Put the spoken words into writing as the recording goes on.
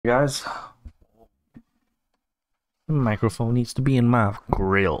Guys, the microphone needs to be in my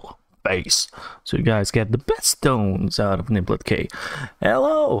grill face so you guys get the best tones out of NibletK.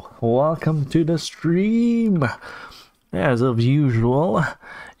 Hello, welcome to the stream. As of usual,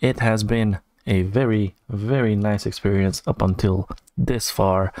 it has been a very nice experience up until this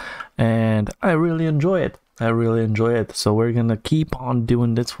far, and I really enjoy it. So we're gonna keep on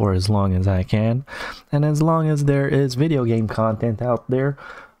doing this for as long as I can, and as long as there is video game content out there,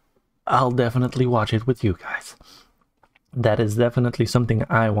 I'll definitely watch it with you guys. That is definitely something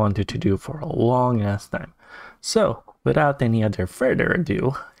I wanted to do for a long ass time. So, without any other further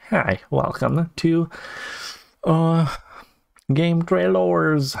ado, hi, welcome to game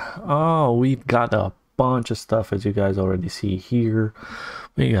Trailorz. Oh, we've got a bunch of stuff, as you guys already see here.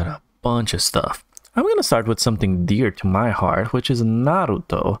 We got a bunch of stuff. I'm gonna start with something dear to my heart, which is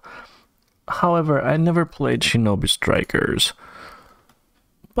Naruto. However, I never played Shinobi Strikers.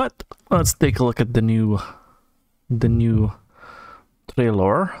 But let's take a look at the new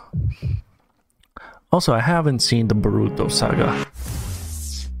trailer. Also, I haven't seen the Boruto saga.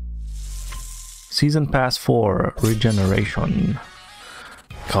 Season Pass 4 Regeneration.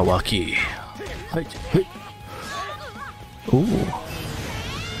 Kawaki. Ooh.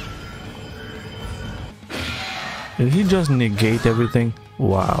 Did he just negate everything?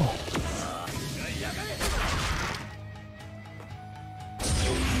 Wow.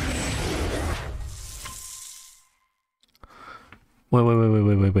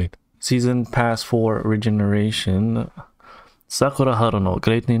 Wait. Season Pass 4 Regeneration. Sakura Haru no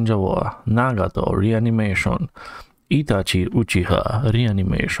Great Ninja War. Nagato Reanimation. Itachi Uchiha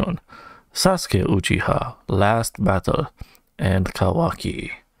Reanimation. Sasuke Uchiha Last Battle. And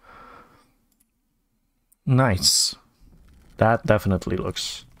Kawaki. Nice. That definitely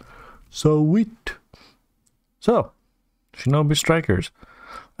looks sweet. So, Shinobi Strikers.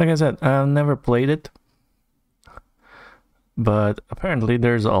 Like I said, I've never played it. But apparently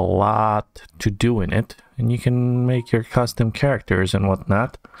there's a lot to do in it, and you can make your custom characters and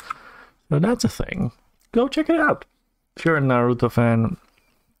whatnot. So that's a thing. Go check it out. If you're a Naruto fan,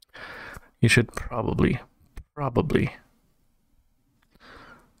 you should probably play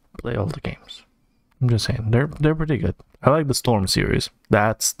all the games. I'm just saying, they're pretty good. I like the Storm series.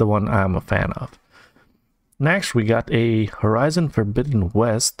 That's the one I'm a fan of. Next, we got a Horizon Forbidden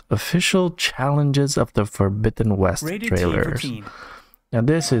West official Challenges of the Forbidden West trailers. Now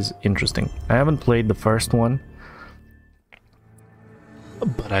this is interesting. I haven't played the first one,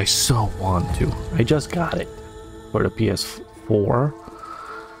 but I so want to. I just got it for the PS4.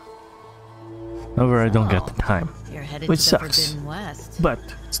 However, I don't get the time, which sucks. But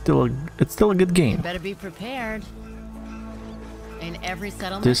it's still a good game. You better be prepared. In every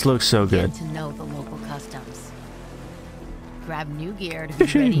settlement, this looks so good. Get to know the local customs. Grab new gear to be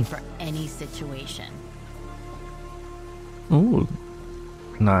ready for any situation. Ooh,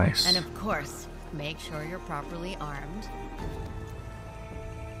 nice. And of course, make sure you're properly armed.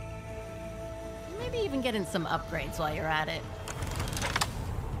 Maybe even get in some upgrades while you're at it.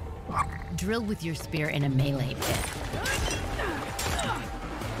 Drill with your spear in a melee pit.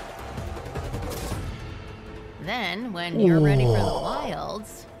 Then, when you're ready for the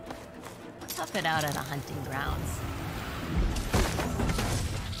wilds, tough it out at a hunting grounds.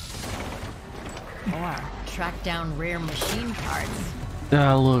 Or track down rare machine parts.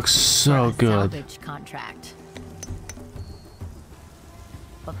 That looks so good. Salvage contract.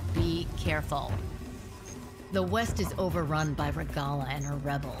 But be careful. The West is overrun by Regala and her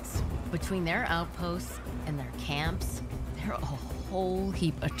rebels. Between their outposts and their camps, they're a whole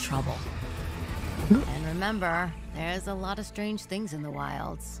heap of trouble. And remember, there's a lot of strange things in the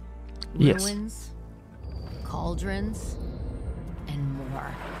wilds. Ruins, cauldrons, and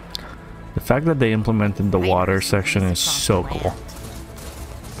more. The fact that they implemented the water section is so cool.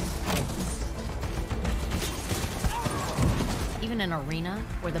 Even an arena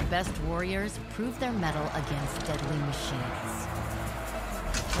where the best warriors prove their mettle against deadly machines.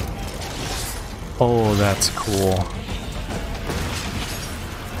 Oh, that's cool.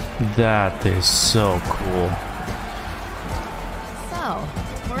 That is so cool. So,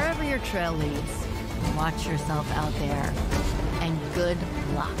 wherever your trail leads, watch yourself out there, and good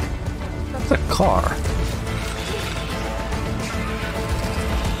luck. That's a car.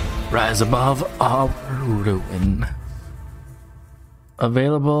 Rise above our ruin.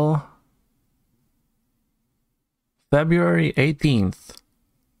 Available February 18th.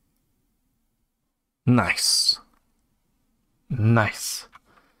 Nice. Nice.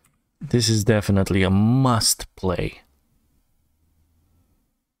 This is definitely a must play.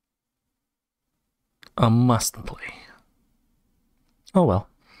 A must play. Oh well.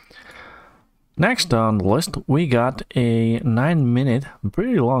 Next on the list, we got a 9-minute,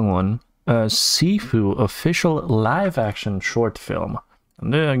 pretty long one, Sifu official live-action short film.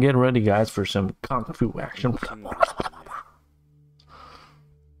 And get ready, guys, for some kung fu action.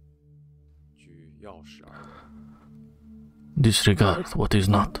 Disregard what is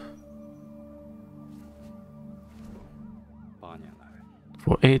not.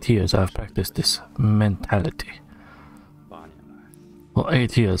 For 8 years, I've practiced this mentality. For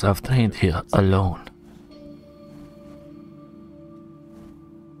 8 years, I've trained here alone.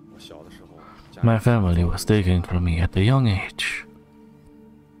 My family was taken from me at a young age.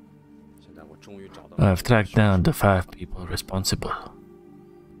 I've tracked down the 5 people responsible.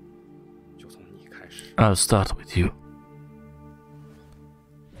 I'll start with you.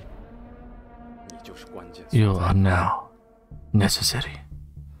 You are now necessary.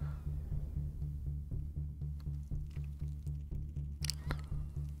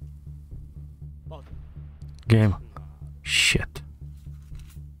 Game. Shit.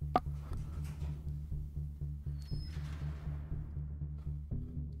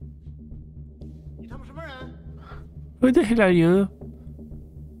 Who the hell are you?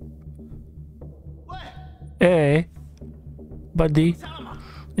 Hey, buddy.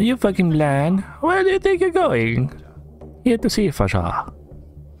 Are you fucking blind? Where do you think you're going? Here to see Fasha.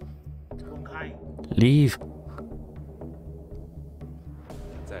 Leave.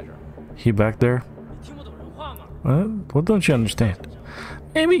 He back there? What don't you understand?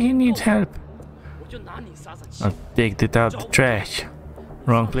 Maybe he needs help. I'll take it out the trash.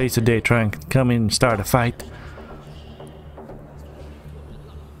 Wrong place today, try and come in and start a fight.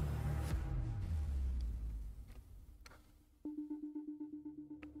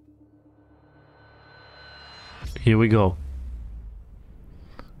 Here we go.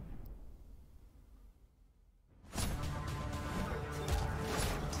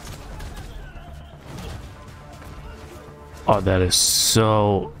 Oh, that is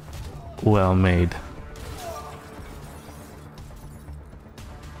so well made.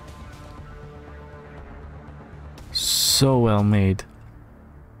 So well made.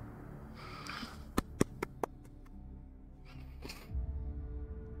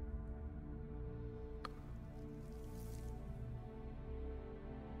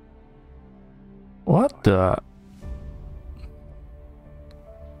 What the?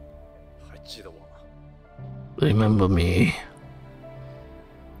 Remember me?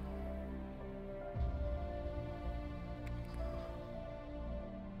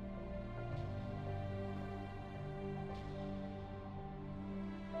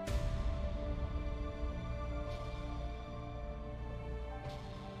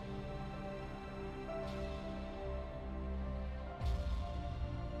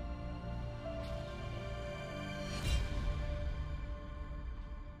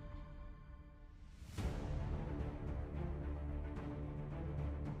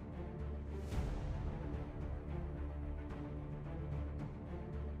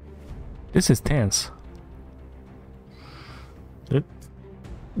 This is tense.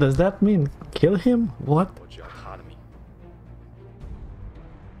 Does that mean kill him? What?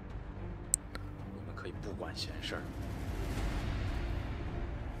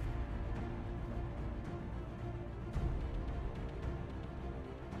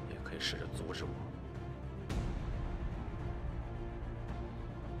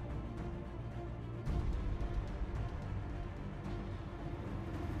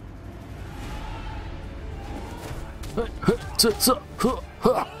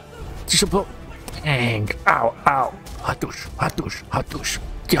 Dang. Ow, ow. Hatush, hatush, hatush.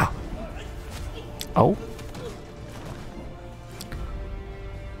 Yeah. Oh.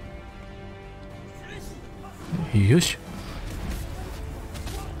 Yes.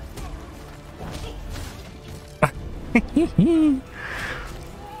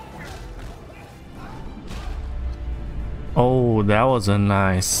 Oh, that was a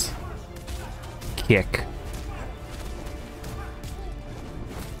nice kick.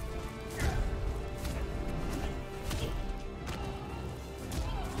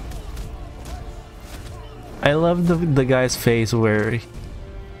 I love the guy's face where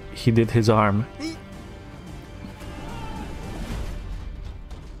he did his arm.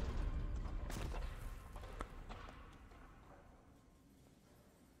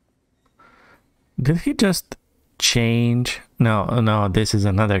 Did he just change? No, no, this is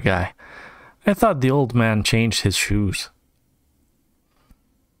another guy. I thought the old man changed his shoes.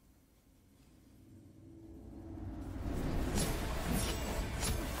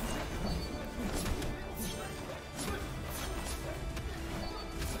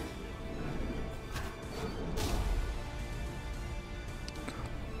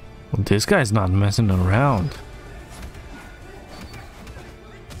 Well, this guy's not messing around.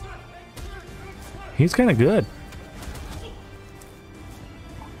 He's kind of good.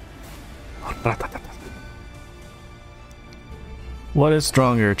 What is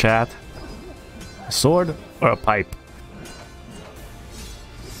stronger, chat? A sword or a pipe?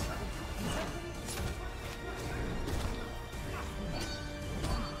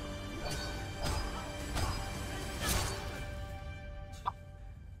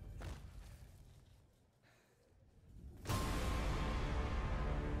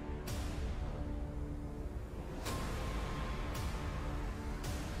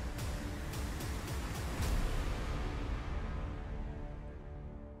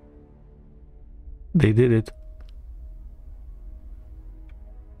 They did it.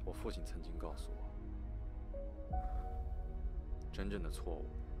 我父亲曾经告诉我，真正的错误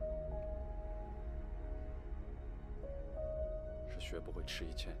是学不会吃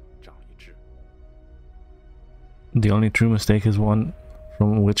一堑长一智。 The only true mistake is one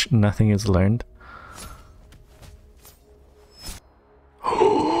from which nothing is learned. 但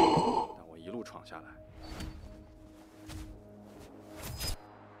我一路闯下来，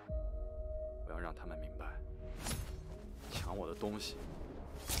我要让他们明白，抢我的东西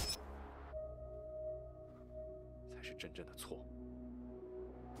才是真正的错。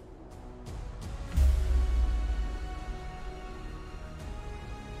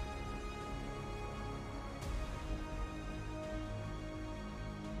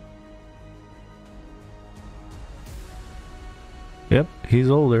 Yep, he's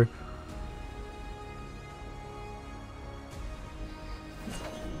older.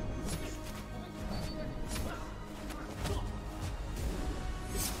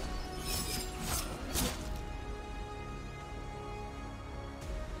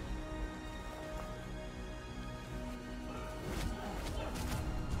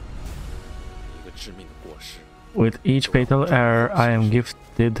 With each fatal error, I am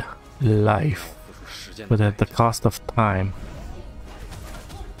gifted life, but at the cost of time.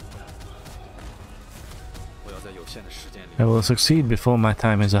 I will succeed before my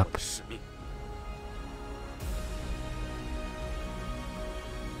time is up.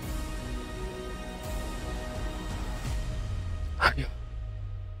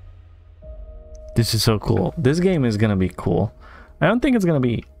 This is so cool. This game is gonna be cool. I don't think it's gonna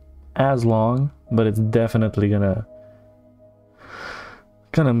be as long, but it's definitely gonna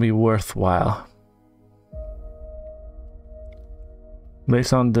be worthwhile.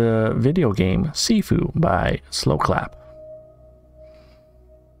 Based on the video game Sifu by Slowclap.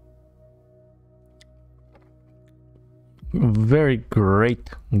 Very great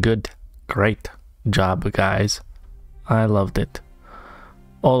job, guys. I loved it.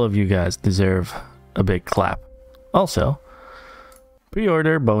 All of you guys deserve a big clap. Also,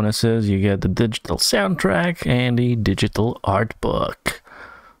 pre-order bonuses, you get the digital soundtrack and a digital art book.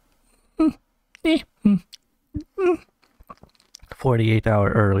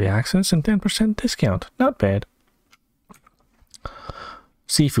 48-hour early access and 10% discount. Not bad.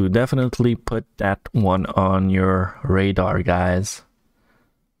 Sifu, definitely put that one on your radar, guys.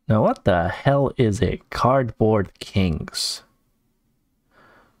 Now, what the hell is a Cardboard Kings?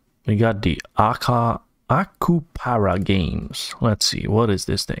 We got the Akupara games. Let's see, what is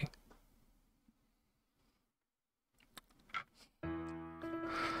this thing?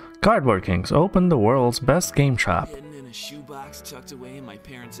 Cardboard Kings, open the world's best game shop. Hidden in a shoebox tucked away in my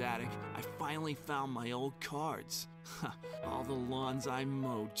parents' attic, I finally found my old cards. All the lawns I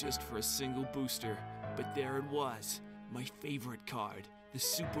mowed just for a single booster. But there it was, my favorite card, the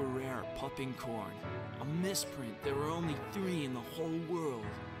super rare Popping Corn. A misprint, there were only 3 in the whole world,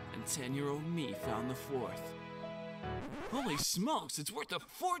 and 10-year-old me found the 4th. Holy smokes, it's worth a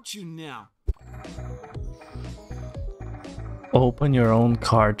fortune now! Open your own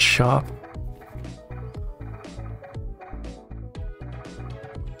card shop.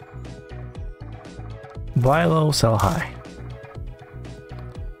 Buy low, sell high.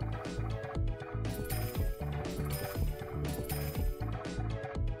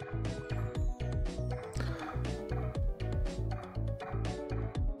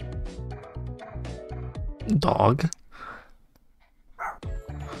 Dog.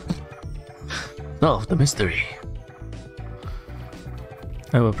 Solve the mystery.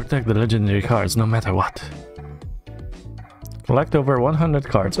 I will protect the legendary cards no matter what. Collect over 100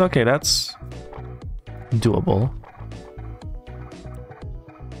 cards. Okay, that's doable.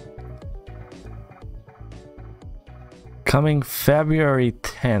 Coming February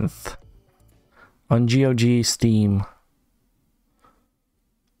 10th on GOG Steam.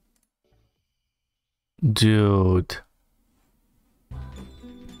 Dude.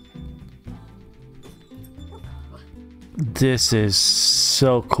 This is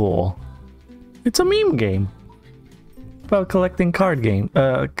so cool. It's a meme game about collecting card game.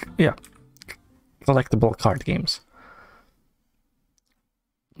 Yeah, collectible card games.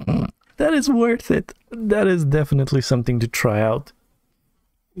 That is worth it. That is definitely something to try out.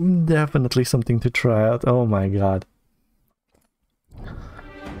 Definitely something to try out. Oh my god.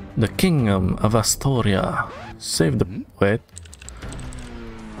 The Kingdom of Astoria. Save the... Wait.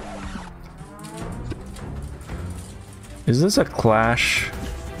 Is this a clash?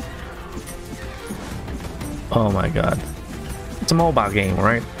 Oh my god. It's a mobile game,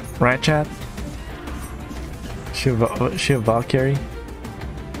 right? Right, chat? She a Valkyrie?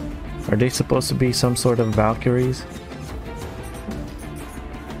 Are they supposed to be some sort of Valkyries?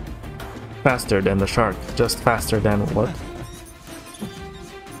 Faster than the shark. Just faster than what?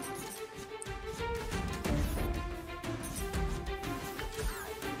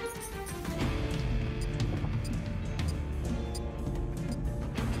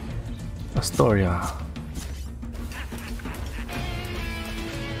 Astoria.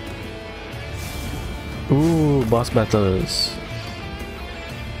 Ooh, boss battles.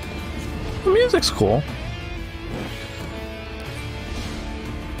 The music's cool.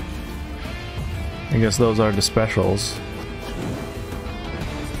 I guess those are the specials.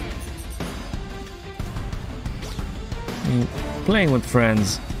 Playing with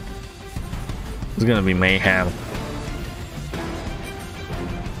friends is gonna be mayhem.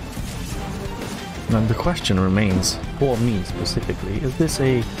 And the question remains, for me specifically, is this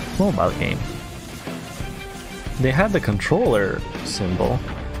a mobile game? They had the controller symbol.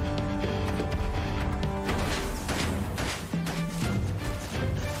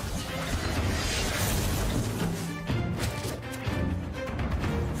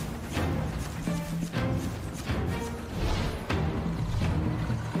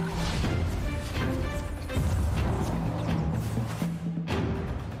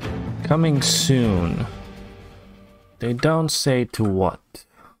 Coming soon. They don't say to what.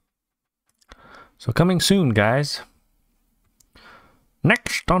 So coming soon, guys.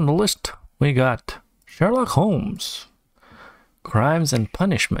 Next on the list, we got Sherlock Holmes. Crimes and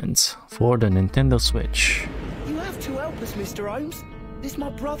Punishments for the Nintendo Switch. You have to help us, Mr. Holmes. This is my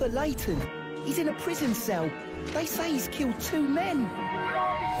brother, Leighton. He's in a prison cell. They say he's killed 2 men.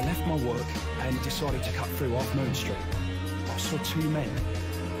 I left my work and decided to cut through off Moon Street. I saw 2 men.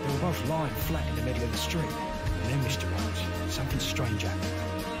 They were both lying flat in the middle of the street. And then, Mr. Holmes, something strange happened.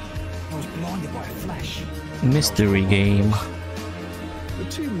 I was blinded by a flash. Mystery game. The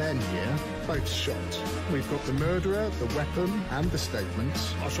 2 men here, both shot. We've got the murderer, the weapon, and the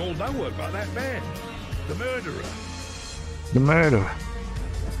statements. I saw no word about that man. The murderer. The murderer.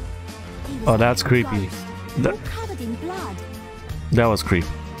 Oh, that's creepy. Covered in blood. That was creepy.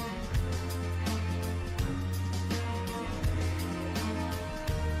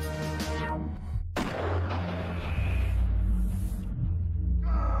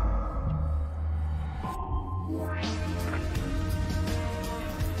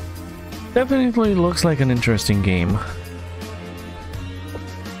 Definitely looks like an interesting game.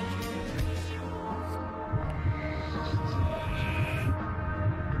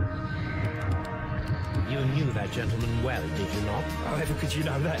 You knew that gentleman well, did you not? However could you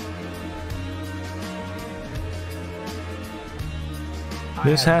know that?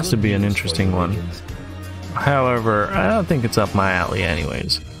 This has to be an interesting one. However, I don't think it's up my alley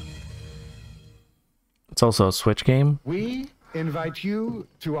anyways. It's also a Switch game. We invite you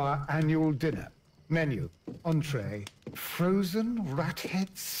to our annual dinner. Menu, entree, frozen rat-head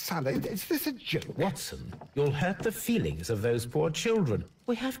salad. Is this a joke? Watson, you'll hurt the feelings of those poor children.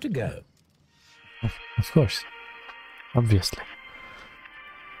 We have to go. Of course. Obviously.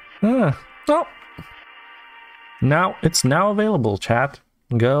 Oh. Now, it's now available, chat.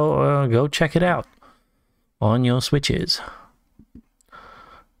 Go check it out on your Switches.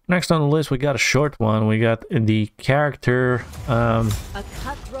 Next on the list, we got a short one. We got the character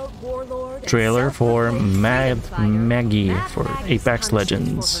trailer for Maggie for Apex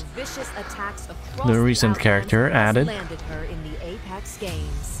Legends. The recent character added.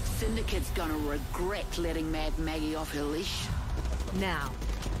 Syndicate's gonna regret letting Mad Maggie off her leash. Now,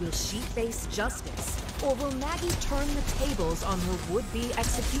 will she face justice, or will Maggie turn the tables on her would-be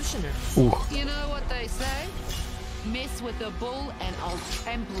executioner? Ooh. You know what they say? Mess with the bull and I'll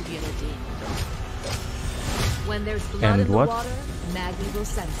trample you to death. When there's blood in the water, Maggie will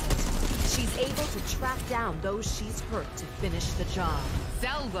sense it. She's able to track down those she's hurt to finish the job.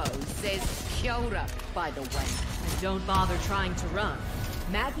 Salvo says kia ora, by the way. And don't bother trying to run.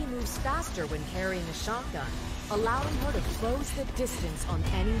 Maggie moves faster when carrying a shotgun. allowing her to close the distance on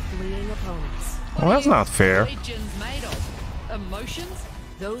any fleeing opponents. Well, that's not fair. Legends made of emotions?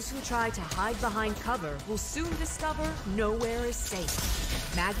 Those who try to hide behind cover will soon discover nowhere is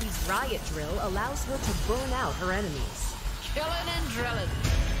safe. Maggie's riot drill allows her to burn out her enemies. Killing and drilling.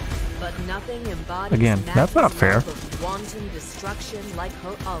 But nothing embodies Again, that's not fair. of wanton destruction like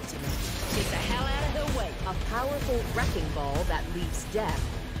her ultimate. Get the hell out of her way. A powerful wrecking ball that leaves death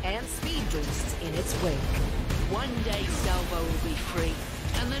and speed boosts in its wake. One day Salvo will be free,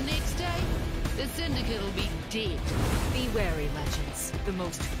 and the next day, the Syndicate will be dead. Be wary, Legends. The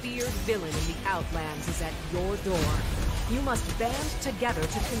most feared villain in the Outlands is at your door. You must band together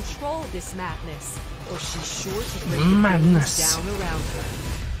to control this madness, or she's sure to bring madness down around her.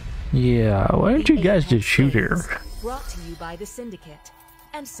 Yeah, why don't you guys just shoot her? Brought to you by the Syndicate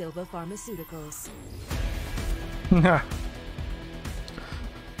and Silva Pharmaceuticals.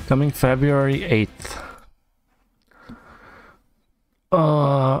 Coming February 8th.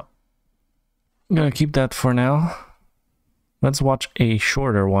 I'm gonna keep that for now. Let's watch a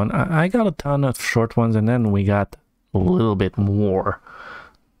shorter one. I got a ton of short ones, and then we got a little bit more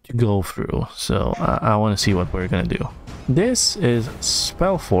to go through. So I want to see what we're gonna do. This is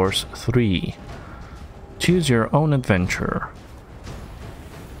Spellforce 3. Choose your own adventure.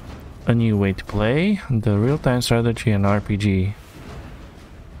 A new way to play, the real-time strategy and RPG.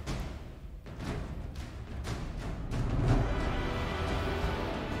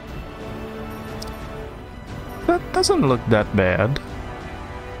 That doesn't look that bad.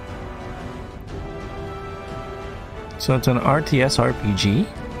 So it's an RTS RPG.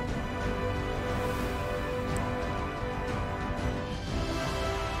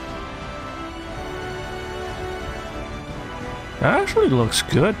 That actually looks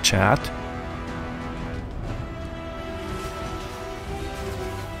good, chat.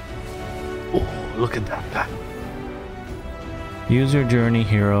 Oh, look at that guy. Use your journey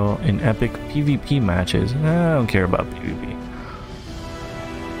hero in epic PvP matches. I don't care about PvP.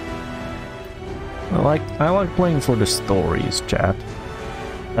 I like playing for the stories, chat.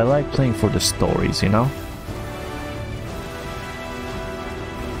 I like playing for the stories, you know?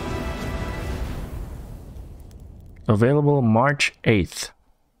 Available March 8th.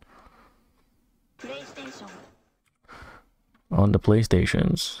 On the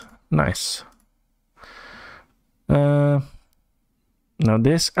PlayStations. Nice. Now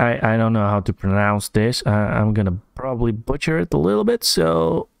this, I don't know how to pronounce this. I'm gonna probably butcher it a little bit,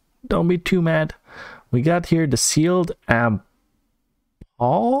 so don't be too mad. We got here the sealed ampoule?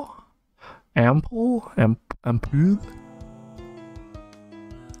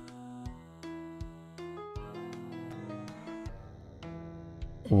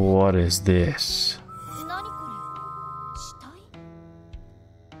 What is this?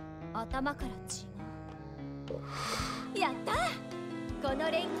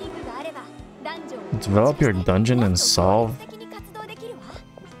 Develop your dungeon and solve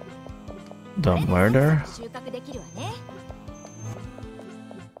the murder?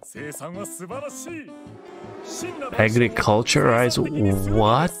 Agriculturize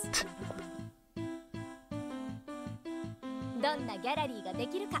what?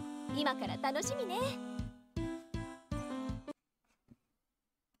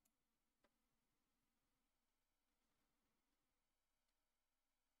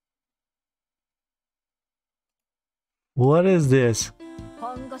 What is this?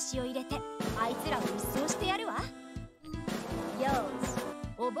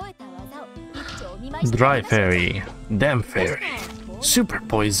 Dry fairy, damn fairy, super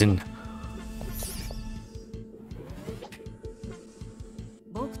poison.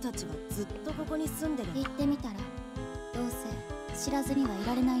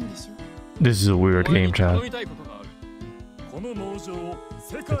 This is a weird game, chat.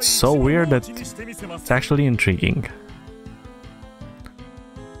 It's so weird that it's actually intriguing.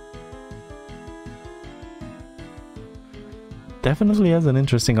 Definitely has an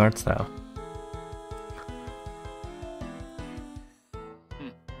interesting art style.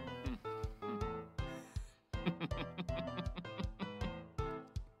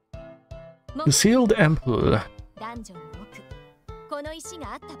 The sealed ampoule.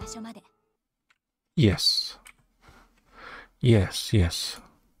 Yes. Yes.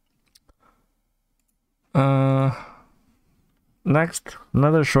 Next,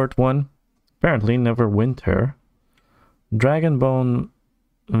 another short one. Apparently Neverwinter. Dragonbone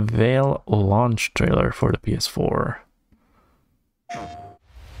Veil launch trailer for the PS4.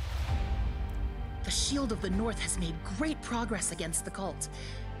 The Shield of the North has made great progress against the cult,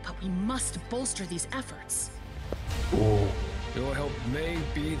 but we must bolster these efforts. Oh, Your help may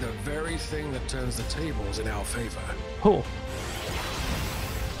be the very thing that turns the tables in our favor. Oh.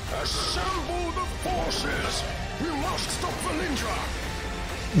 Assemble the forces! We must stop Valindra!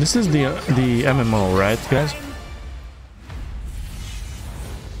 This is the MMO, right, guys?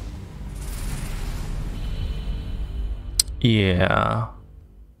 Yeah,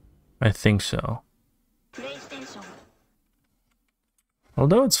 I think so.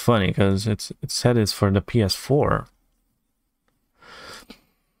 Although it's funny because it said it's for the PS4.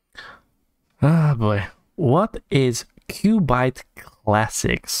 Ah boy, what is Cubite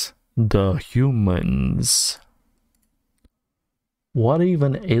Classics? The Humans. What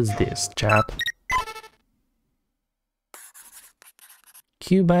even is this, chat?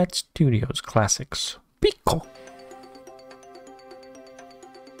 Cubite Studios Classics. Pico.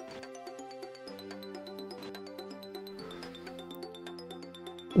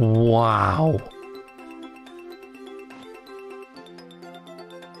 Wow.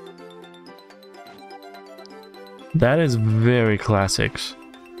 That is very classics.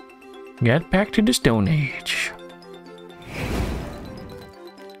 Get back to the Stone Age.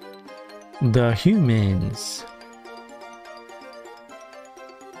 The Humans.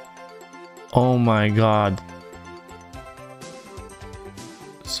 Oh my god.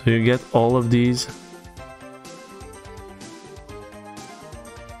 So you get all of these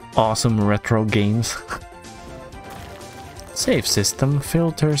awesome retro games. Save system,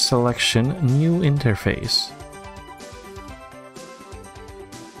 filter selection, new interface.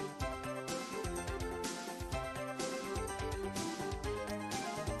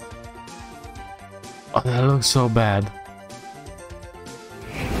 Oh, that looks so bad.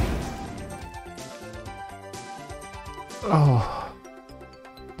 Oh,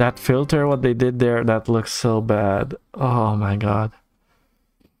 that filter, what they did there, that looks so bad. Oh my god.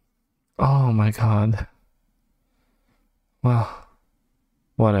 Oh my god. Well,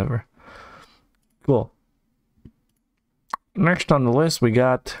 whatever. Cool. Next on the list, we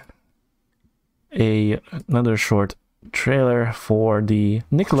got another short trailer for the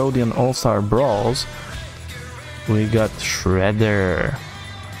Nickelodeon All-Star Brawls. We got Shredder.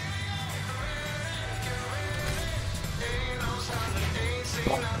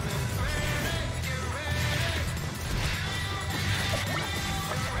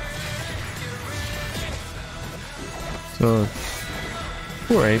 So,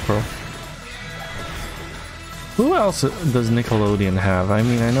 poor April. Who else does Nickelodeon have? I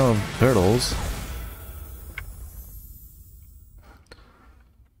mean, I know of Turtles.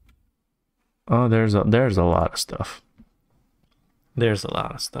 Oh, there's a lot of stuff. There's a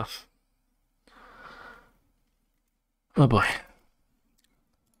lot of stuff. Oh boy.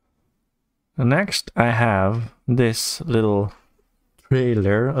 Next, I have this little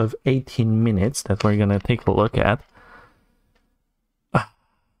trailer of 18 minutes that we're gonna take a look at.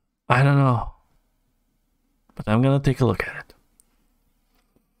 I don't know, but I'm gonna take a look at it.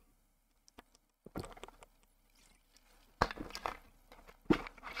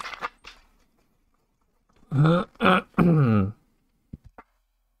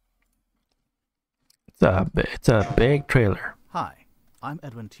 It's a big trailer. Hi, I'm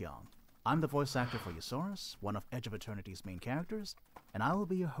Edwin Tiong. I'm the voice actor for Trailorz, one of Edge of Eternity's main characters, and I will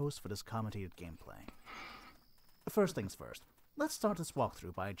be your host for this commentated gameplay. First things first, let's start this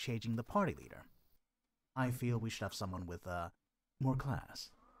walkthrough by changing the party leader. I feel we should have someone with, more class,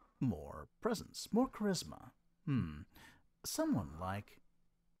 more presence, more charisma. Someone like...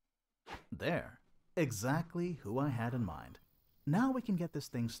 There. Exactly who I had in mind. Now we can get this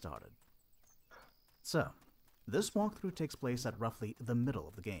thing started. So, this walkthrough takes place at roughly the middle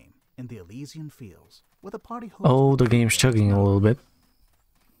of the game, in the Elysian Fields, with a party... Oh, the game's chugging a little bit.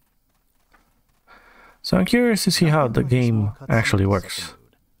 So I'm curious to see how the game actually works.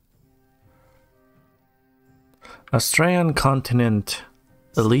 Australian continent,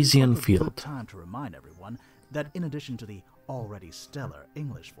 Elysian Field. Time to remind everyone that in addition to the already stellar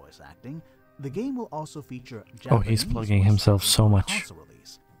English voice acting, the game will also feature Japanese. Oh, he's plugging himself so much.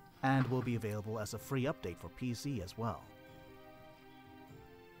 Release, and will be available as a free update for PC as well.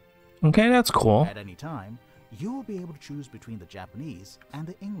 Okay, that's cool. At any time, you will be able to choose between the Japanese and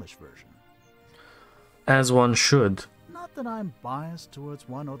the English version. As one should. Not that I'm biased towards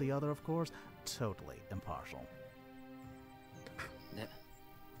one or the other, of course. Totally impartial.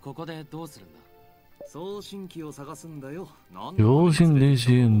 ここでどうするんだ送信機を探すんだよ送信で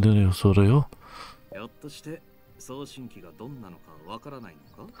しんだよそれよひょっとして送信機がどんなのかわからない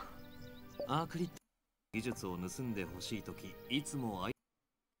のかアークリッド技術を盗んでほしいときいつも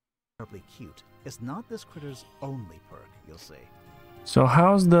Terribly cute is not this critter's only perk, you'll see. So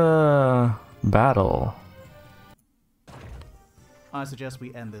how's the battle? I suggest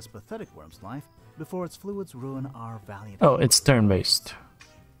we end this pathetic worm's life before its fluids ruin our valiant. Oh, it's turn-based.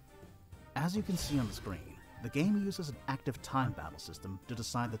 As you can see on the screen, the game uses an active time battle system to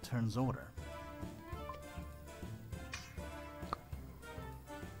decide the turn's order.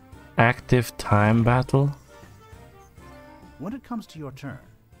 Active time battle? When it comes to your turn,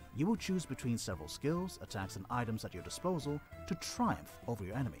 you will choose between several skills, attacks, and items at your disposal to triumph over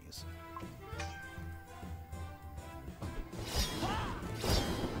your enemies.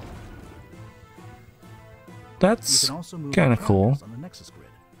 That's kind of cool. On the Nexus grid.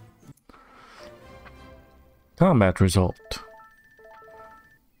 Combat result.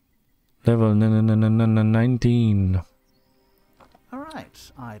 Level 19.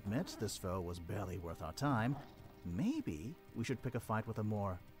 Alright, I admit this foe was barely worth our time. Maybe we should pick a fight with a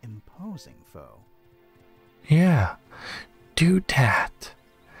more imposing foe. Yeah, do that.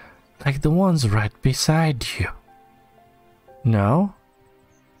 Like the ones right beside you. No?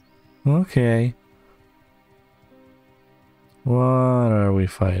 Okay. What are we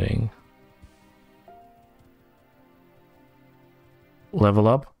fighting? Level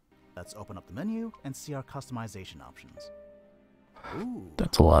up? Let's open up the menu and see our customization options. Ooh,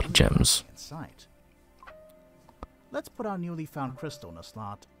 that's a lot of gems. In sight. Let's put our newly found crystal in a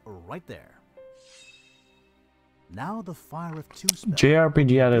slot right there. Now the Fire of Two spell.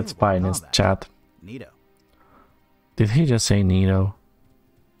 JRPG at its finest, chat. Neato. Did he just say Neato?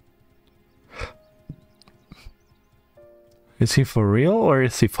 Is he for real or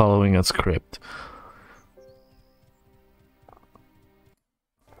is he following a script?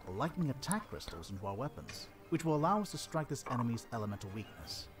 Lightning attack crystals into our weapons, which will allow us to strike this enemy's elemental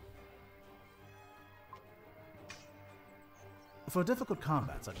weakness. For difficult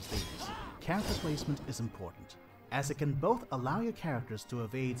combat such as these, character placement is important, as it can both allow your characters to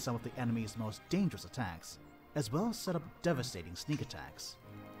evade some of the enemy's most dangerous attacks, as well as set up devastating sneak attacks.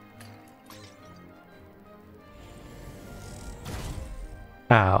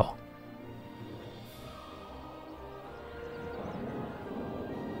 Ow.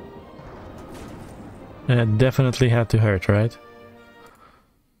 It definitely had to hurt, right?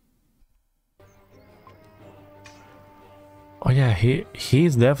 Oh yeah,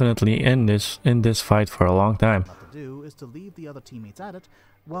 he's definitely in this fight for a long time. What to do is to leave the other teammates at it,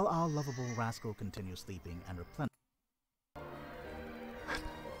 while our lovable rascal continues sleeping and replenishing.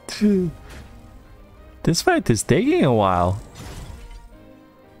 Dude, this fight is taking a while.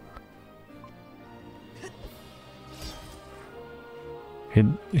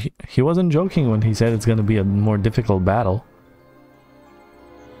 He wasn't joking when he said it's gonna be a more difficult battle.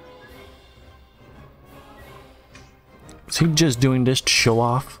 Is he just doing this to show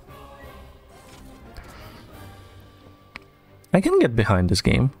off? I can get behind this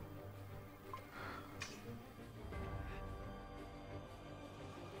game.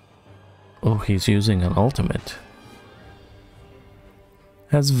 Oh, he's using an ultimate.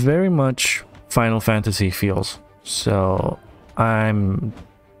 Has very much Final Fantasy feels, so I'm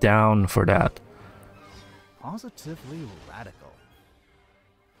down for that. Positively radical.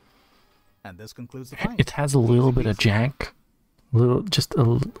 And this concludes the fight. It has a little bit of jank. Just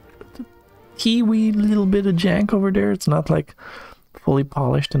a kiwi little bit of jank over there. It's not like fully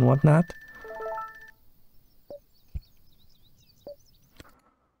polished and whatnot.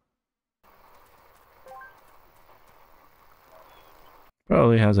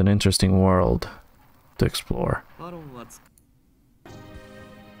 Probably has an interesting world to explore.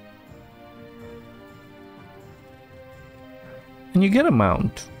 And you get a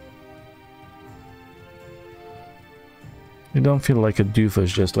mount. You don't feel like a doofus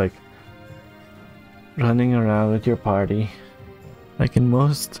just like running around with your party like in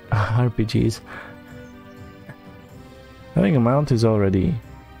most RPGs. Having a mount is already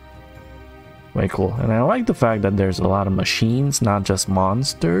way cool, and I like the fact that there's a lot of machines, not just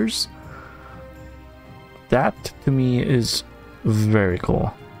monsters. That to me is very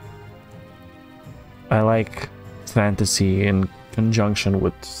cool. I like fantasy in conjunction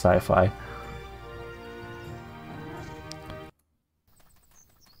with sci-fi.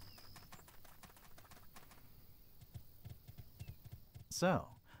 So,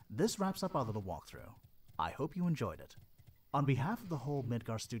 this wraps up our little walkthrough. I hope you enjoyed it. On behalf of the whole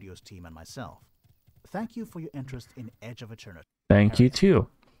Midgar Studios team and myself, thank you for your interest in Edge of Eternity. Thank you too.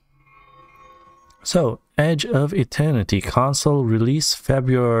 So, Edge of Eternity console release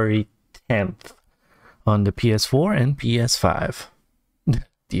February 10th on the PS4 and PS5.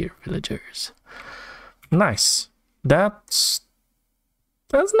 Dear villagers. Nice. That's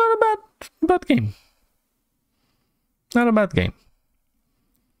not a bad game. Not a bad game.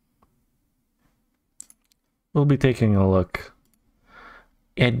 We'll be taking a look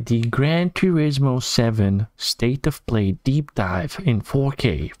at the Gran Turismo 7 State of Play Deep Dive in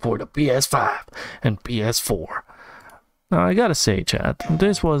 4K for the PS5 and PS4. Now I gotta say, chat,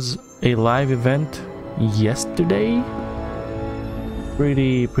 this was a live event yesterday.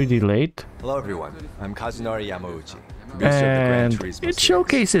 Pretty late. Hello everyone, I'm Kazunori Yamauchi. And it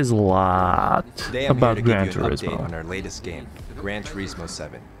showcases a lot about Gran Turismo. On our latest game, Gran Turismo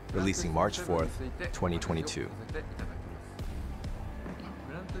 7, releasing March 4th, 2022.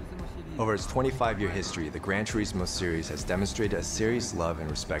 Over its 25-year history, the Gran Turismo series has demonstrated a serious love and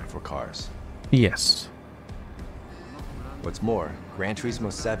respect for cars. Yes. What's more, Gran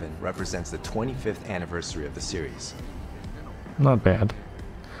Turismo 7 represents the 25th anniversary of the series. Not bad.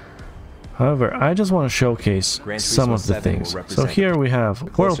 However, I just want to showcase some of the things. So here we have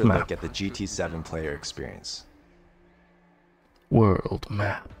world map. Look at the GT7 player experience. World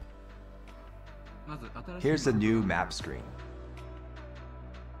map. Here's the new map screen.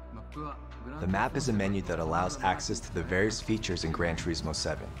 The map is a menu that allows access to the various features in Gran Turismo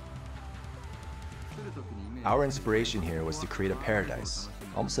 7. Our inspiration here was to create a paradise,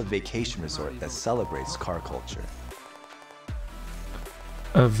 almost a vacation resort that celebrates car culture.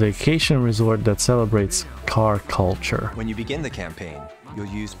 A vacation resort that celebrates car culture. When you begin the campaign, you'll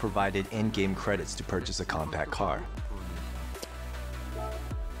use provided in-game credits to purchase a compact car.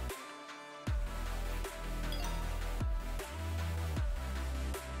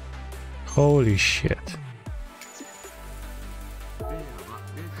 Holy shit. I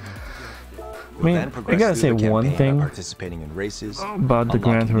mean, I gotta say one thing participating in races, about the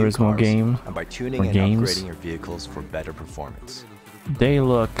Gran Turismo game, and by tuning and upgrading your vehicles for better performance. They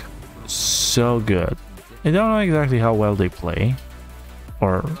look so good. I don't know exactly how well they play,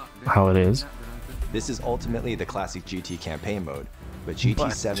 or how it is. This is ultimately the classic GT campaign mode, but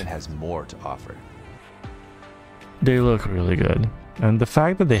GT7 has more to offer. They look really good. And the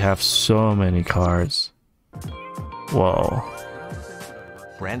fact that they have so many cars. Whoa.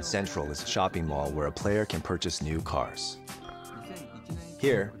 Brand Central is a shopping mall where a player can purchase new cars.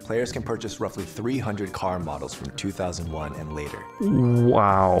 Here, players can purchase roughly 300 car models from 2001 and later.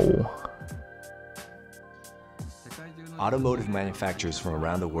 Wow. Automotive manufacturers from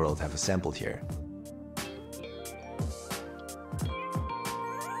around the world have assembled here.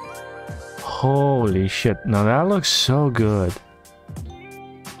 Holy shit, now that looks so good.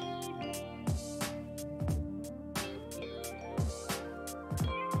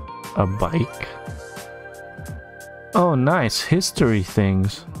 A bike? Oh, nice history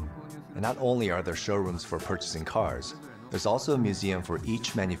things. And not only are there showrooms for purchasing cars, there's also a museum for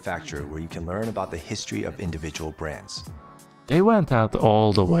each manufacturer where you can learn about the history of individual brands. They went out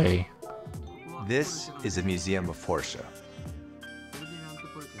all the way. This is a museum of Porsche.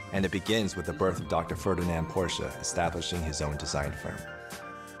 And it begins with the birth of Dr. Ferdinand Porsche establishing his own design firm.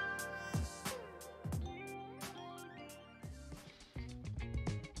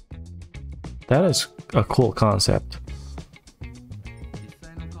 That is a cool concept.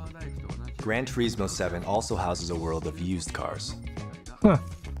 Gran Turismo 7 also houses a world of used cars. Huh.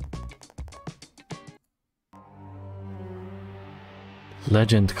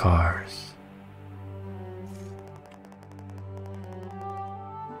 Legend cars.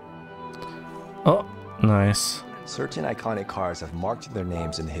 Oh, nice. Certain iconic cars have marked their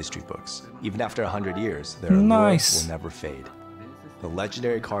names in the history books. Even after 100 years, their allure will never fade. The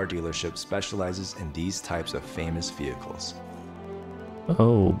legendary car dealership specializes in these types of famous vehicles.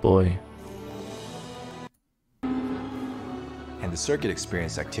 Oh boy. And the circuit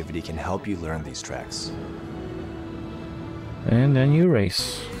experience activity can help you learn these tracks. And then you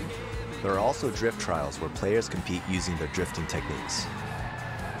race. There are also drift trials where players compete using their drifting techniques.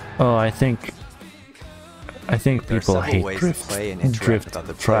 Oh, I think people hate drift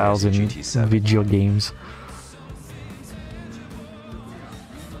trials in video games.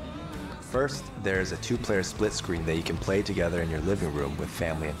 First, there is a two-player split screen that you can play together in your living room with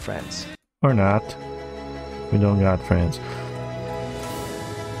family and friends. Or not. We don't got friends.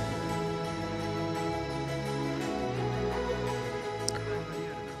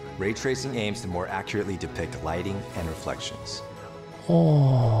 Ray tracing aims to more accurately depict lighting and reflections.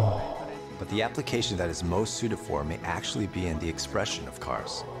 Oh. But the application that is most suited for may actually be in the expression of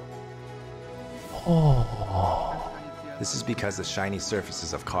cars. Oh. This is because the shiny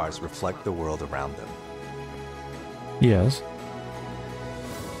surfaces of cars reflect the world around them. Yes.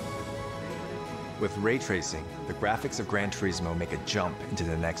 With ray tracing, the graphics of Gran Turismo make a jump into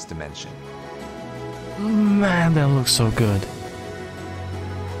the next dimension. Man, that looks so good.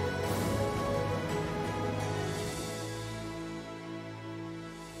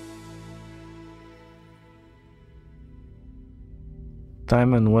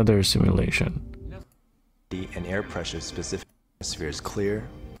 Time and weather simulation. And air pressure specific atmospheres clear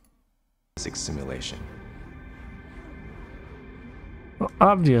physics simulation. Well,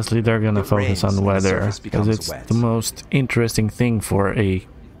 obviously they're gonna focus on weather because it's the most interesting thing for a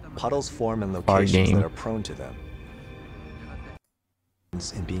puddles form in locations that are prone to them.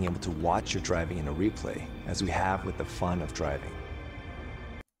 And being able to watch your driving in a replay, as we have with the fun of driving.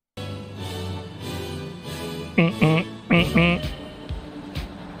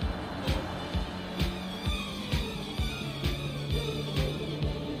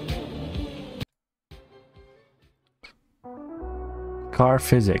 Car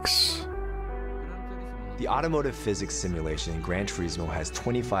physics. The automotive physics simulation in Gran Turismo has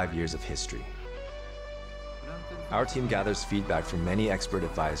 25 years of history. Our team gathers feedback from many expert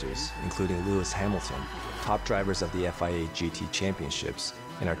advisors, including Lewis Hamilton, top drivers of the FIA GT Championships,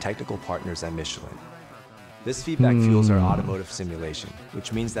 and our technical partners at Michelin. This feedback fuels our automotive simulation,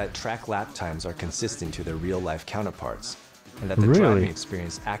 which means that track lap times are consistent to their real-life counterparts, and that the driving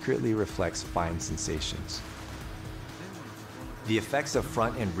experience accurately reflects fine sensations. The effects of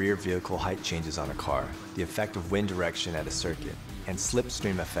front and rear vehicle height changes on a car, the effect of wind direction at a circuit, and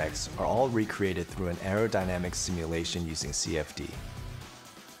slipstream effects are all recreated through an aerodynamic simulation using CFD.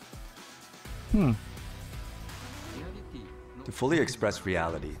 To fully express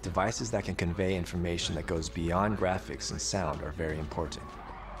reality, devices that can convey information that goes beyond graphics and sound are very important.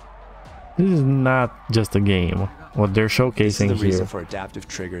 This is not just a game. What they're showcasing here. This is the reason for adaptive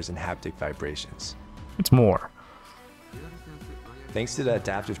triggers and haptic vibrations. It's more. Thanks to the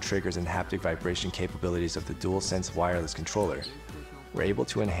adaptive triggers and haptic vibration capabilities of the DualSense wireless controller, we're able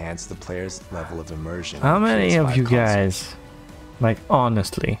to enhance the player's level of immersion. How many of you guys, like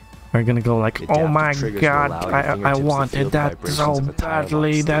honestly, are gonna go like, oh my god, I wanted that so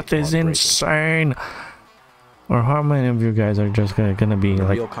badly, that is insane? Or how many of you guys are just gonna be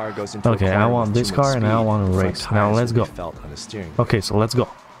like, okay, I want this car and I want to race. Now let's go. Okay, so let's go.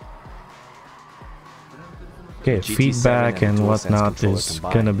 Okay, feedback and whatnot is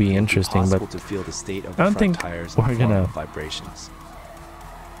gonna be interesting, but I don't think we're gonna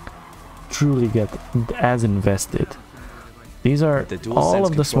truly get as invested. These are all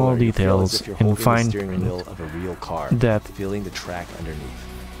of the small details in fine print that feeling the track underneath.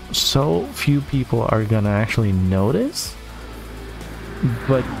 So few people are gonna actually notice,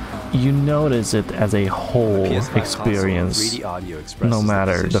 but you notice it as a whole experience, no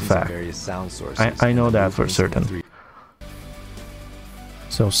matter the fact. I know that for certain.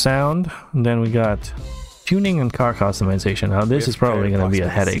 So sound, then we got tuning and car customization. Now this is probably gonna be a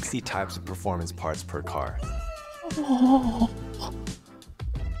headache. 60 types of performance parts per car.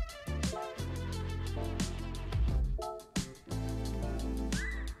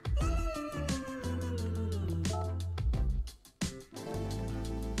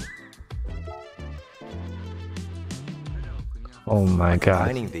 Oh my god.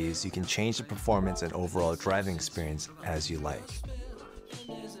 Combining these, you can change the performance and overall driving experience as you like.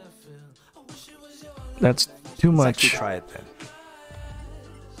 That's too much. Let's actually try it then.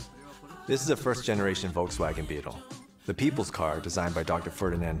 This is a first-generation Volkswagen Beetle. The people's car, designed by Dr.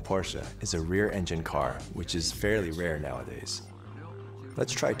 Ferdinand Porsche, is a rear-engine car, which is fairly rare nowadays.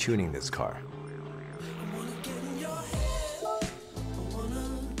 Let's try tuning this car.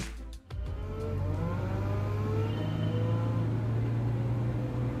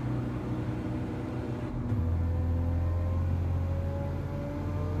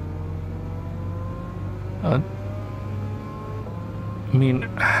 I mean,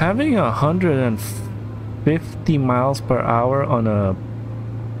 having 150 miles per hour on a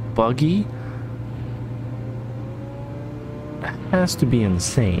buggy has to be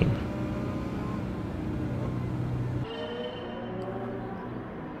insane.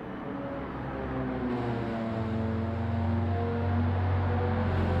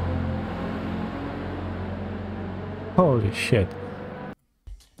 Holy shit.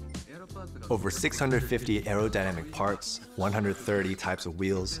 Over 650 aerodynamic parts, 130 types of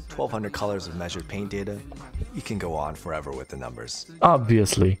wheels, 1,200 colors of measured paint data. You can go on forever with the numbers.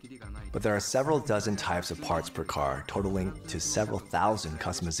 Obviously. But there are several dozen types of parts per car, totaling to several thousand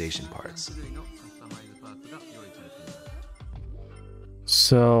customization parts.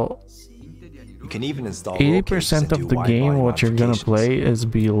 So, you can even install 80% of the game, what you're gonna play is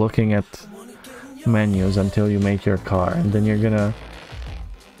be looking at menus until you make your car, and then you're gonna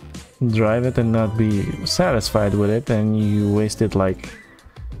drive it and not be satisfied with it, and you wasted like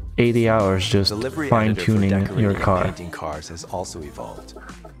 80 hours just fine-tuning your car. Painting cars has also evolved.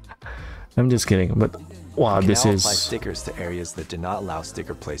 I'm just kidding, but wow, this is... apply stickers to areas that did not allow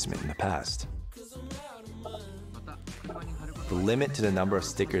sticker placement in the past. The limit to the number of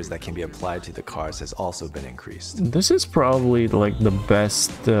stickers that can be applied to the cars has also been increased. This is probably like the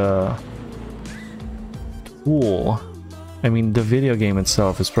best tool. I mean, the video game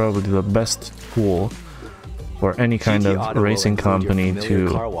itself is probably the best tool for any kind of racing company to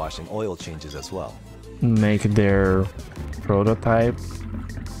car wash and oil changes as well. Make their prototype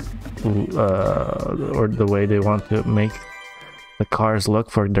or the way they want to make the cars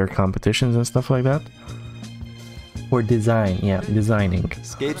look for their competitions and stuff like that. Or design, yeah, designing.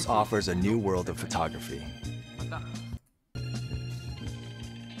 Scapes offers a new world of photography.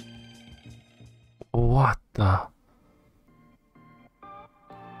 What the?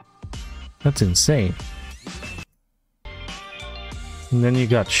 That's insane. And then you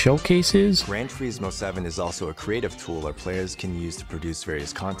got showcases. Gran Turismo 7 is also a creative tool our players can use to produce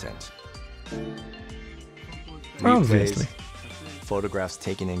various content. Obviously. Replays, photographs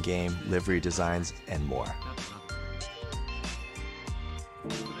taken in game, livery designs, and more.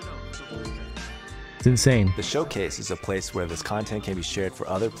 It's insane. The showcase is a place where this content can be shared for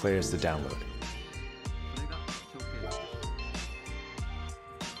other players to download.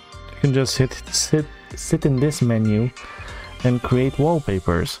 You can just sit in this menu and create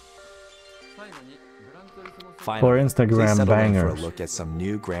wallpapers. Finally, for Instagram bangers. For a look at some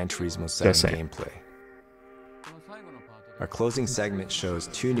new Gran Turismo 7 gameplay. Our closing segment shows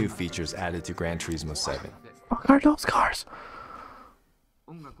 2 new features added to Gran Turismo 7. What are those cars?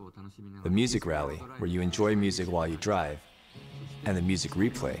 The music rally, where you enjoy music while you drive, and the music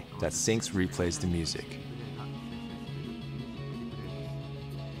replay, that syncs replays to music.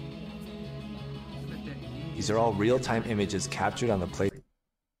 These are all real-time images captured on the play.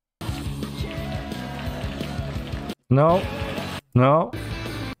 No, no,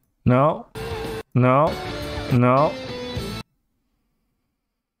 no, no, no.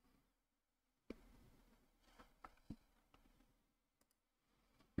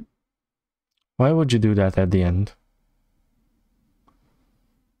 Why would you do that at the end?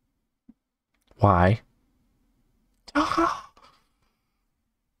 Why?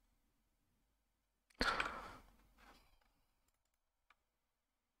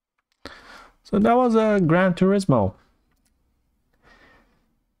 So that was a Gran Turismo.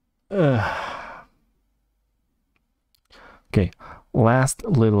 Okay, last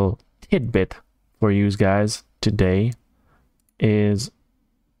little tidbit for you guys today is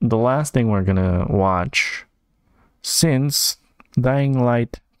the last thing we're gonna watch since Dying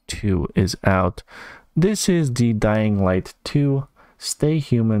Light 2 is out. This is the Dying Light 2 Stay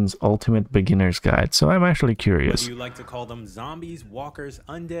Human's Ultimate Beginner's Guide. So I'm actually curious. Whether you like to call them zombies, walkers,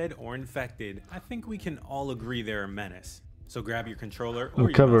 undead, or infected, I think we can all agree they're a menace. So grab your controller or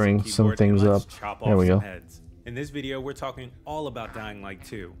I'm covering some things up. There we go. Heads. In this video, we're talking all about Dying Light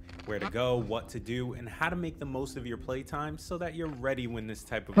 2, where to go, what to do, and how to make the most of your playtime so that you're ready when this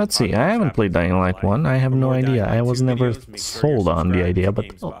type of... Let's see, I haven't played Dying Light 1. I have no idea. I was never sold on the idea, but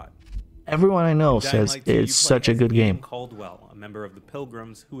everyone I know says it's such a good game. Caldwell, a member of the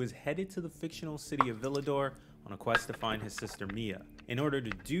Pilgrims who is headed to the fictional city of Villador on a quest to find his sister Mia. In order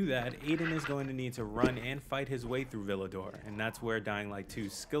to do that, Aiden is going to need to run and fight his way through Villador, and that's where Dying Light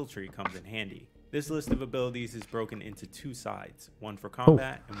 2's skill tree comes in handy. This list of abilities is broken into 2 sides, one for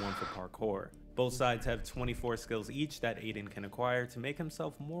combat and one for parkour. Both sides have 24 skills each that Aiden can acquire to make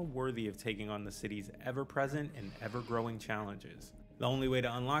himself more worthy of taking on the city's ever-present and ever-growing challenges. The only way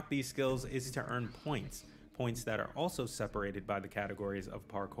to unlock these skills is to earn points that are also separated by the categories of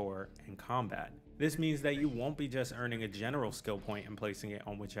parkour and combat. This means that you won't be just earning a general skill point and placing it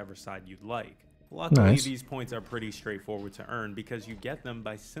on whichever side you'd like. Luckily, these points are pretty straightforward to earn because you get them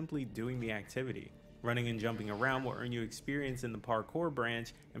by simply doing the activity. Running and jumping around will earn you experience in the parkour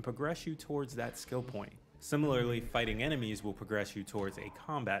branch and progress you towards that skill point. Similarly, fighting enemies will progress you towards a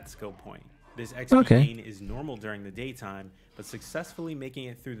combat skill point. This XP gain is normal during the daytime, but successfully making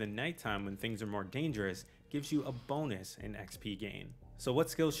it through the nighttime when things are more dangerous gives you a bonus in XP gain. So what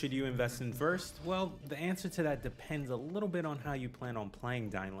skills should you invest in first? Well, the answer to that depends a little bit on how you plan on playing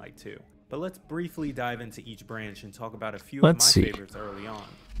Dying Light 2. But let's briefly dive into each branch and talk about a few of my favorites early on.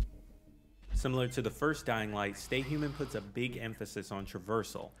 Similar to the first Dying Light, Stay Human puts a big emphasis on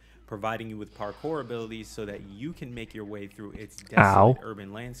traversal, providing you with parkour abilities so that you can make your way through its desolate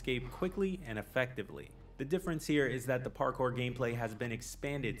urban landscape quickly and effectively. The difference here is that the parkour gameplay has been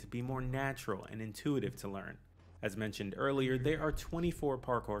expanded to be more natural and intuitive to learn. As mentioned earlier, there are 24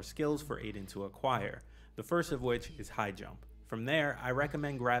 parkour skills for Aiden to acquire, the first of which is high jump. From there, I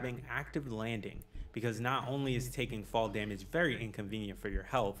recommend grabbing active landing, because not only is taking fall damage very inconvenient for your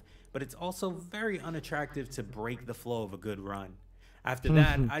health, but it's also very unattractive to break the flow of a good run. After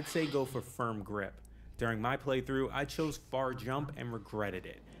that, I'd say go for firm grip. During my playthrough, I chose far jump and regretted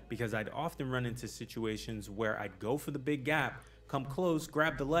it, because I'd often run into situations where I'd go for the big gap, come close,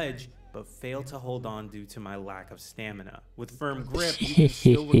 grab the ledge, but fail to hold on due to my lack of stamina. With firm grip, you can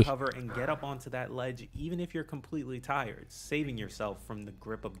still recover and get up onto that ledge even if you're completely tired, saving yourself from the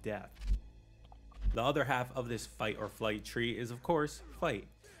grip of death. The other half of this fight or flight tree is, of course, fight.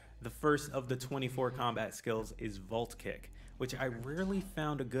 The first of the 24 combat skills is Vault Kick, which I rarely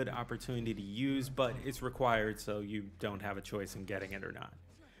found a good opportunity to use, but it's required, so you don't have a choice in getting it or not.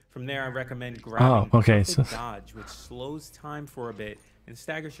 From there, I recommend grabbing Perfect Dodge, which slows time for a bit and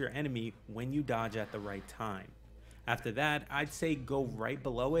staggers your enemy when you dodge at the right time. After that, I'd say go right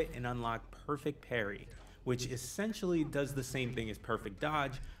below it and unlock Perfect Parry, which essentially does the same thing as Perfect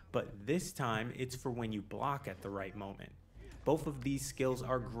Dodge, but this time it's for when you block at the right moment. Both of these skills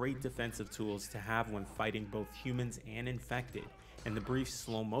are great defensive tools to have when fighting both humans and infected, and the brief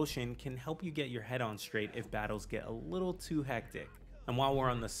slow motion can help you get your head on straight if battles get a little too hectic. And while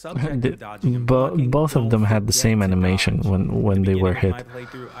we're on the subject of dodging and blocking, both of them had the same animation when they were hit. In my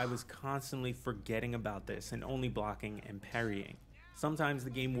playthrough, I was constantly forgetting about this and only blocking and parrying. Sometimes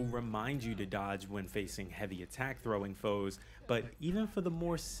the game will remind you to dodge when facing heavy attack throwing foes, but even for the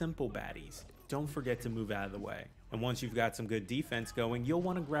more simple baddies, don't forget to move out of the way. And once you've got some good defense going, you'll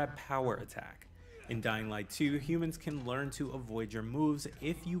want to grab Power Attack. In Dying Light 2, humans can learn to avoid your moves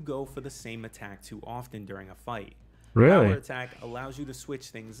if you go for the same attack too often during a fight. Really? Power Attack allows you to switch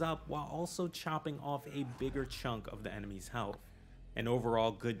things up while also chopping off a bigger chunk of the enemy's health. An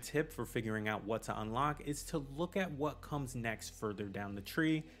overall good tip for figuring out what to unlock is to look at what comes next further down the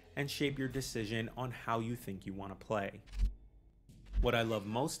tree and shape your decision on how you think you want to play. What I love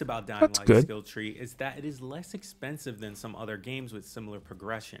most about Dying Light's skill tree is that it is less expensive than some other games with similar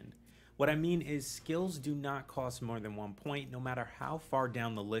progression. What I mean is skills do not cost more than 1 point no matter how far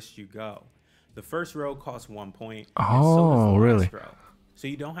down the list you go. The first row costs 1 point, and so does the last row. So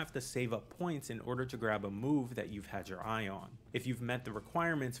you don't have to save up points in order to grab a move that you've had your eye on. If you've met the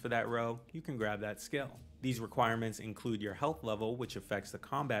requirements for that row, you can grab that skill. These requirements include your health level, which affects the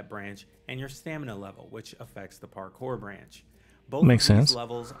combat branch, and your stamina level, which affects the parkour branch. Both of these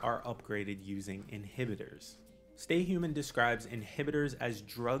levels are upgraded using inhibitors. Stay Human describes inhibitors as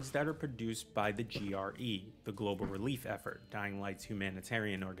drugs that are produced by the GRE, the Global Relief Effort, Dying Light's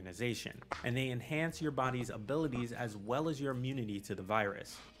humanitarian organization, and they enhance your body's abilities as well as your immunity to the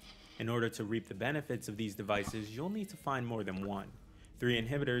virus. In order to reap the benefits of these devices, you'll need to find more than one. 3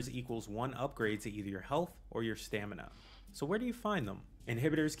 inhibitors equals 1 upgrade to either your health or your stamina. So where do you find them?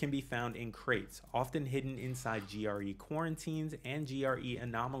 Inhibitors can be found in crates, often hidden inside GRE quarantines and GRE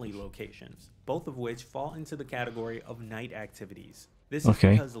anomaly locations, both of which fall into the category of night activities. This is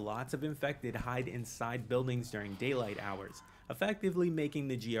because lots of infected hide inside buildings during daylight hours, effectively making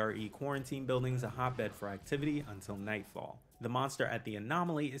the GRE quarantine buildings a hotbed for activity until nightfall. The monster at the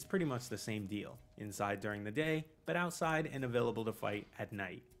anomaly is pretty much the same deal, inside during the day, but outside and available to fight at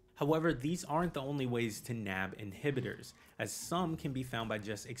night. However, these aren't the only ways to nab inhibitors, as some can be found by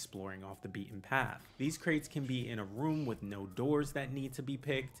just exploring off the beaten path. These crates can be in a room with no doors that need to be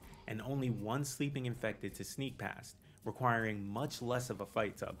picked, and only one sleeping infected to sneak past, requiring much less of a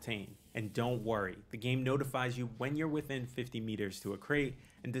fight to obtain. And don't worry, the game notifies you when you're within 50 meters to a crate,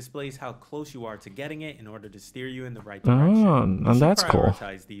 and displays how close you are to getting it in order to steer you in the right direction. Oh, and that's cool.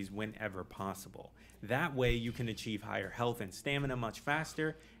 Prioritize these whenever possible. That way you can achieve higher health and stamina much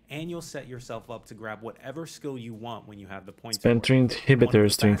faster, and you'll set yourself up to grab whatever skill you want when you have the points. Spend 3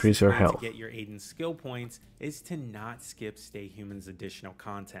 inhibitors to increase your health. To get your Aiden skill points is to not skip Stay Human's additional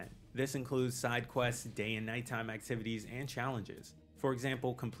content. This includes side quests, day and nighttime activities, and challenges. For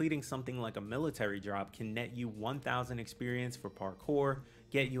example, completing something like a military drop can net you 1,000 experience for parkour,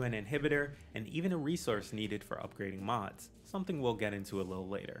 get you an inhibitor, and even a resource needed for upgrading mods, something we'll get into a little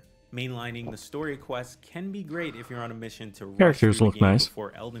later. Mainlining the story quests can be great if you're on a mission to rush through the game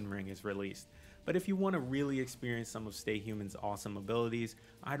before Elden Ring is released, but if you want to really experience some of Stay Human's awesome abilities,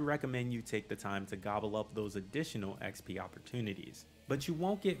 I'd recommend you take the time to gobble up those additional XP opportunities. But you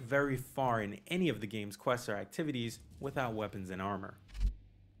won't get very far in any of the game's quests or activities without weapons and armor.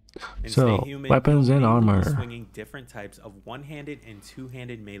 So, weapons and armor. Swinging different types of one-handed and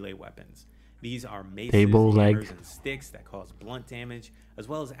two-handed melee weapons. These are maces, hammers, and sticks that cause blunt damage, as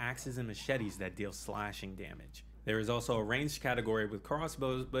well as axes and machetes that deal slashing damage. There is also a ranged category with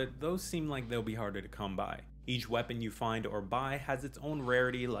crossbows, but those seem like they'll be harder to come by. Each weapon you find or buy has its own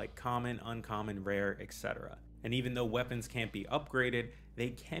rarity like common, uncommon, rare, etc. And even though weapons can't be upgraded, they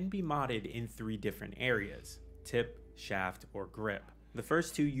can be modded in 3 different areas: tip, shaft, or grip. The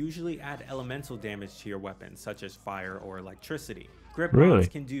first two usually add elemental damage to your weapon, such as fire or electricity. Grip Really? mods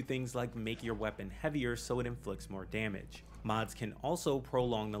can do things like make your weapon heavier so it inflicts more damage. Mods can also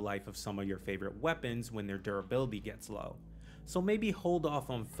prolong the life of some of your favorite weapons when their durability gets low. So maybe hold off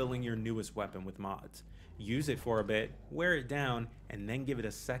on filling your newest weapon with mods. Use it for a bit, wear it down, and then give it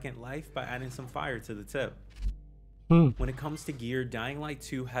a second life by adding some fire to the tip. When it comes to gear, Dying Light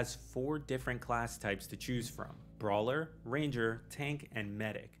 2 has 4 different class types to choose from: Brawler, Ranger, Tank, and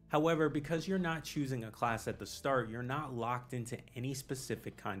Medic. However, because you're not choosing a class at the start, you're not locked into any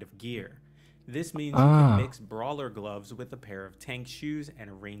specific kind of gear. This means you can mix Brawler gloves with a pair of Tank shoes and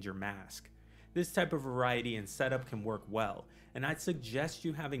a Ranger mask. This type of variety and setup can work well, and I'd suggest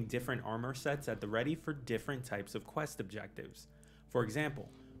you having different armor sets at the ready for different types of quest objectives. For example,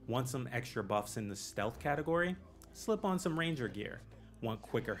 want some extra buffs in the stealth category? Slip on some Ranger gear. Want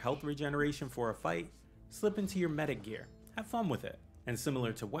quicker health regeneration for a fight? Slip into your medic gear. Have fun with it. And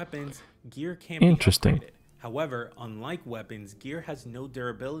similar to weapons, gear can be upgraded. However, unlike weapons, gear has no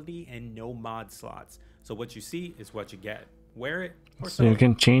durability and no mod slots, so what you see is what you get. Wear it or So you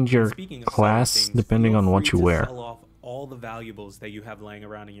can change your class depending on what you wear. Sell off all the valuables that you have laying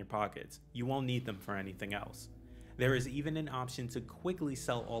around in your pockets. You won't need them for anything else. There is even an option to quickly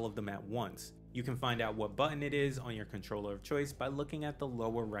sell all of them at once. You can find out what button it is on your controller of choice by looking at the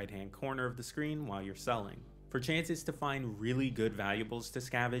lower right hand corner of the screen while you're selling. For chances to find really good valuables to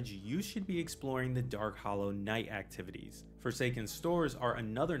scavenge, you should be exploring the Dark Hollow night activities. Forsaken stores are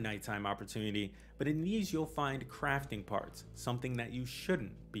another nighttime opportunity, but in these you'll find crafting parts, something that you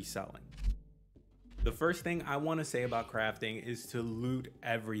shouldn't be selling. The first thing I want to say about crafting is to loot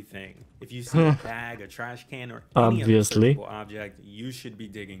everything. If you see a bag, a trash can, or any other searchable object, you should be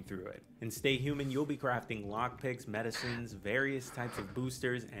digging through it. In Stay Human, you'll be crafting lockpicks, medicines, various types of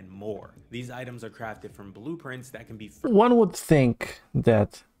boosters, and more. These items are crafted from blueprints that can be... One would think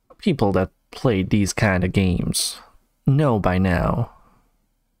that people that play these kind of games know by now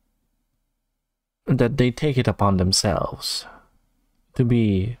that they take it upon themselves to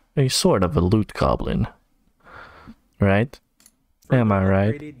be a sort of a loot goblin, right? Am I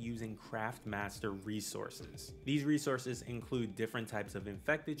right? Using Craftmaster resources. These resources include different types of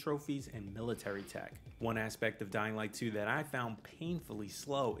infected trophies and military tech. One aspect of Dying Light 2 that I found painfully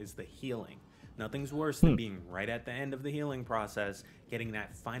slow is the healing. Nothing's worse than being right at the end of the healing process, getting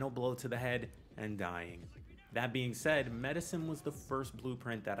that final blow to the head, and dying. That being said, medicine was the first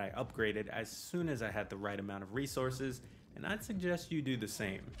blueprint that I upgraded as soon as I had the right amount of resources, and I'd suggest you do the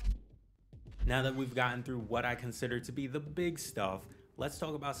same. Now that we've gotten through what I consider to be the big stuff, let's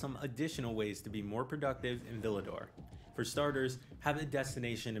talk about some additional ways to be more productive in Villedor. For starters, have a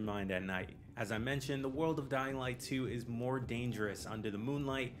destination in mind at night. As I mentioned, the world of Dying Light 2 is more dangerous under the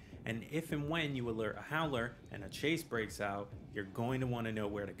moonlight, and if and when you alert a howler and a chase breaks out, you're going to want to know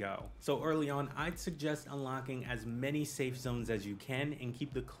where to go. So early on, I'd suggest unlocking as many safe zones as you can and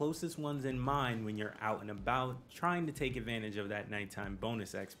keep the closest ones in mind when you're out and about, trying to take advantage of that nighttime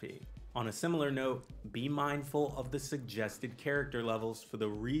bonus XP. On a similar note, be mindful of the suggested character levels for the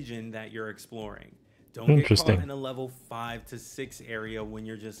region that you're exploring. Don't get caught in a level 5 to 6 area when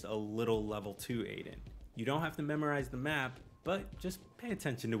you're just a little level 2 Aiden. You don't have to memorize the map, but just pay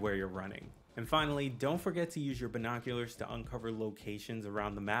attention to where you're running. And finally, don't forget to use your binoculars to uncover locations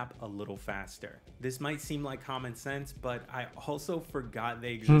around the map a little faster. This might seem like common sense, but I also forgot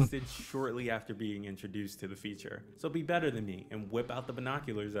they existed shortly after being introduced to the feature. So be better than me and whip out the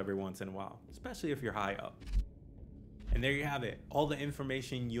binoculars every once in a while, especially if you're high up. And there you have it, all the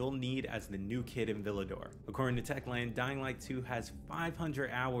information you'll need as the new kid in Villedor. According to Techland, Dying Light 2 has 500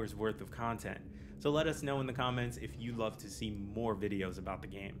 hours worth of content. So let us know in the comments if you'd love to see more videos about the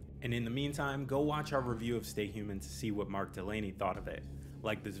game. And in the meantime, go watch our review of Stay Human to see what Mark Delaney thought of it.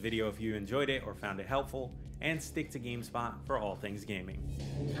 Like this video if you enjoyed it or found it helpful, and stick to GameSpot for all things gaming.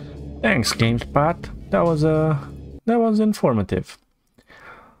 Thanks, GameSpot. That was informative.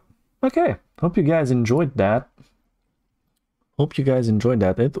 Okay, hope you guys enjoyed that.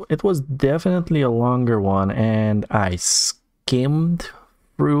 It was definitely a longer one, and I skimmed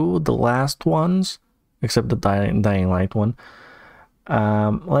through the last ones, except the Dying Light one.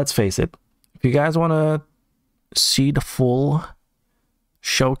 Let's face it, if you guys want to see the full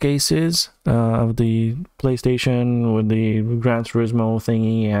showcases of the PlayStation with the Gran Turismo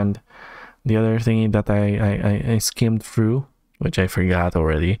thingy and the other thingy that I skimmed through, which I forgot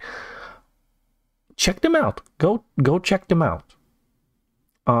already, check them out. Go check them out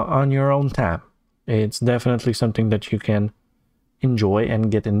on your own time. It's definitely something that you can enjoy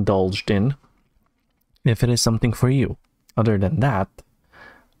and get indulged in if it is something for you. Other than that,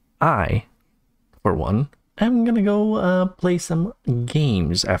 I, for one, I'm gonna go play some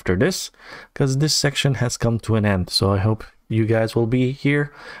games after this, because this section has come to an end. So I hope you guys will be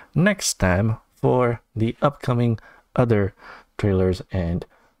here next time for the upcoming other trailers and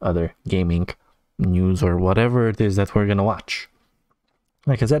other gaming news or whatever it is that we're gonna watch.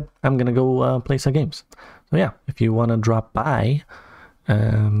 Like I said, I'm gonna go play some games. So yeah, if you want to drop by,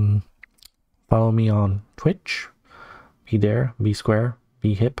 follow me on Twitch. Be there, be square,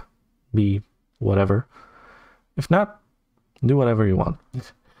 be hip, be whatever. If not, do whatever you want.